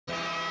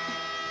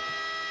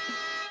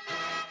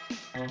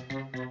வணக்கம்,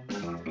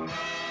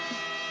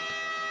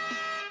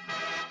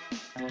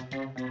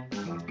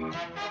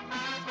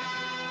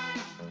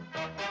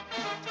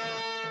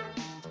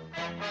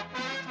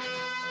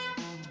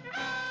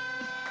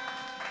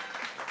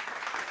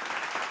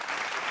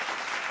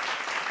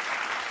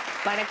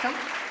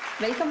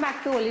 welcome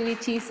back to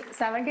Oliveechi's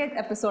 70th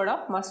episode of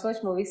Must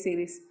Watch Movie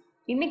Series.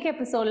 இன்னைக்கு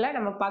எபிசோட்ல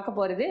நம்ம பார்க்க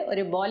போறது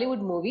ஒரு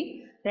பாலிவுட்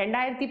மூவி.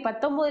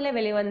 2019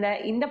 வெளிவந்த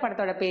இந்த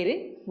படத்தோட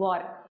பேரு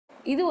வார்.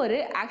 இது ஒரு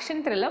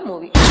action thriller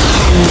movie.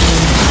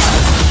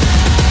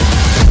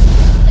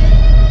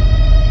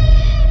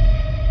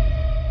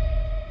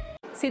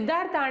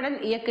 Siddharth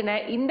Anand இயக்குன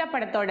இந்த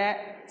படத்தோட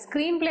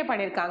ஸ்கிரீன் பிளே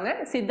பண்ணியிருக்காங்க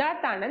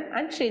சித்தார்த் ஆனந்த்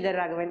அண்ட் ஸ்ரீதர்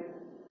ராகவன்.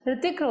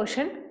 ரித்திக்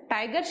ரோஷன்,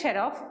 டைகர்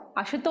ஷெராஃப்,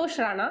 அசுதோஷ்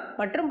ராணா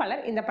மற்றும்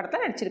பலர் இந்த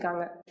படத்தில்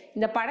நடிச்சிருக்காங்க.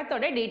 இந்த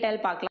படத்தோட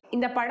டீட்டெயில் பார்க்கலாம்.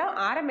 இந்த படம்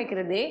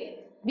ஆரம்பிக்கிறதே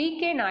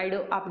வி.கே.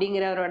 நாயுடு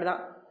அப்படிங்கிறவரோட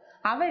தான்.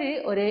 அவர்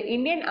ஒரு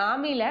இந்தியன்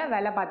ஆர்மியில்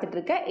வேலை பார்த்துட்டு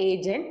இருக்க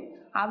ஏஜென்ட்.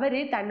 அவர்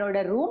தன்னோட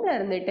ரூம்ல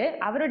இருந்துட்டு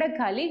அவரோட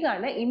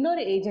கலீகான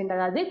இன்னொரு ஏஜென்ட்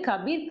அதாவது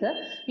கபீருக்கு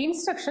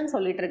இன்ஸ்ட்ரக்ஷன்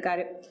சொல்லிட்டு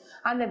இருக்காரு.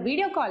 அந்த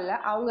வீடியோ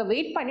காலில் அவங்க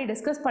வெயிட் பண்ணி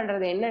டிஸ்கஸ்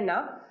பண்ணுறது என்னன்னா,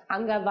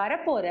 அங்கே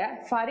வரப்போகிற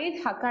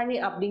ஃபரீத் ஹக்கானி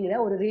அப்படிங்கிற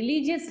ஒரு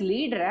ரிலீஜியஸ்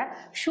லீடரை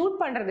ஷூட்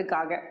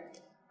பண்ணுறதுக்காக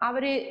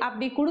அவர்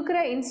அப்படி கொடுக்குற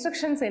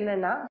இன்ஸ்ட்ரக்ஷன்ஸ்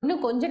என்னன்னா,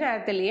 இன்னும் கொஞ்ச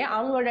நேரத்திலேயே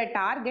அவங்களோட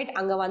டார்கெட்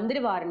அங்கே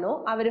வந்துடுவாருனோ,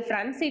 அவர்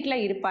ஃப்ரண்ட்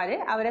சீட்டில் இருப்பார்,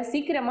 அவரை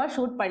சீக்கிரமாக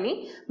ஷூட்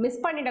பண்ணி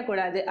மிஸ்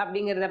பண்ணிடக்கூடாது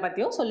அப்படிங்கிறத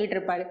பற்றியும் சொல்லிட்டு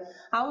இருப்பாரு.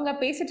 அவங்க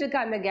பேசிட்டு இருக்க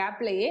அந்த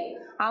கேப்லேயே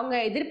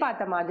அவங்க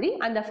எதிர்பார்த்த மாதிரி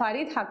அந்த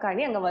ஃபரீத்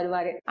ஹக்கானி அங்கே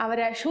வருவார்.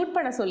 அவரை ஷூட்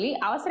பண்ண சொல்லி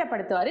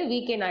அவசரப்படுத்துவார்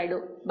VK. Naidu.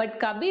 But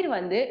Kabir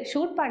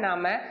shoot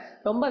பண்ணாமல்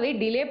ரொம்பவே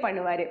டிலே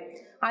பண்ணுவார்.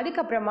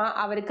 அதுக்கப்புறமா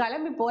அவர்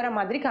கிளம்பி போகிற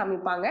மாதிரி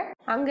காமிப்பாங்க.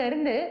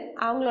 அங்கேருந்து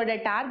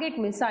அவங்களோட டார்கெட்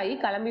மிஸ் ஆகி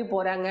கிளம்பி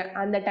போகிறாங்க.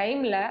 அந்த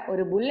டைமில்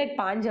ஒரு புல்லட்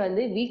பாஞ்சு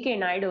வி.கே.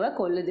 நாயுடுவை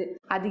கொல்லுது.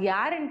 அது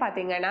யாருன்னு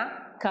பார்த்தீங்கன்னா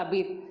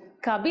கபீர்.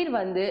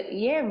 கபீர்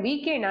ஏன்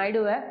வி.கே.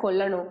 நாயுடுவை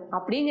கொல்லணும்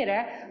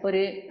அப்படிங்கிற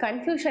ஒரு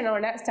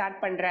கன்ஃபியூஷனோட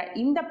ஸ்டார்ட் பண்ணுற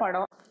இந்த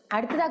படம்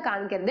அடுத்ததாக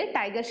காமிக்கிறது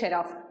டைகர்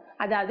ஷெராஃப்.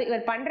 அதாவது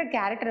இவர் பண்ணுற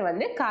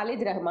கேரக்டர்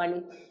காலித்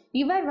ரஹ்மானி.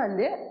 இவர்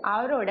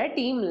அவரோட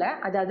டீமில்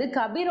அதாவது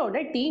கபீரோட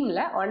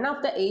டீமில் ஒன்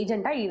ஆஃப் த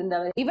ஏஜெண்டாக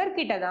இருந்தவர்.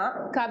 இவர்கிட்ட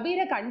தான்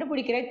கபீரை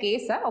கண்டுபிடிக்கிற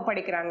கேஸை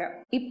ஒப்படைக்கிறாங்க.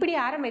 இப்படி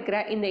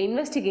ஆரம்பிக்கிற இந்த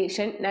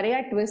இன்வெஸ்டிகேஷன் நிறையா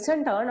ட்விஸ்ட்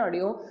அண்ட்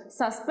டர்னோடையும்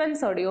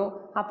சஸ்பென்ஸோடையும்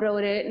அப்புறம்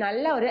ஒரு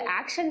நல்ல ஒரு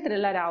ஆக்ஷன்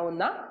த்ரில்லராகவும்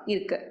தான்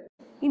இருக்குது.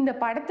 இந்த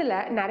படத்தில்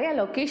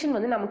நிறைய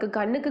லொக்கேஷன் நமக்கு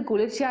கண்ணுக்கு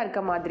குளிர்ச்சியாக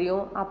இருக்க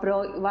மாதிரியும்,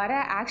 அப்புறம்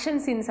வர ஆக்ஷன்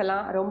சீன்ஸ்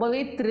எல்லாம்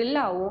ரொம்பவே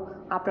த்ரில்லாகவும்,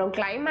 அப்புறம்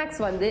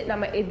கிளைமேக்ஸ்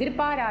நம்ம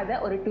எதிர்பாராத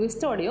ஒரு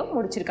ட்விஸ்டோடையும்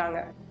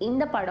முடிச்சிருக்காங்க.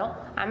 இந்த படம்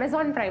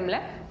அமேசான் பிரைமில்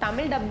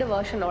தமிழ் டப்டு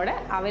வெர்ஷனோட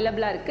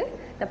அவைலபிளாக இருக்குது.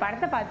 இந்த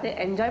படத்தை பார்த்து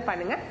என்ஜாய்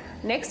பண்ணுங்கள்.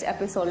 நெக்ஸ்ட்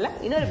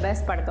எபிசோடில் இன்னொரு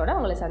பெஸ்ட் படத்தோட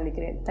உங்களை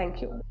சந்திக்கிறேன்.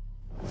 தேங்க்யூ.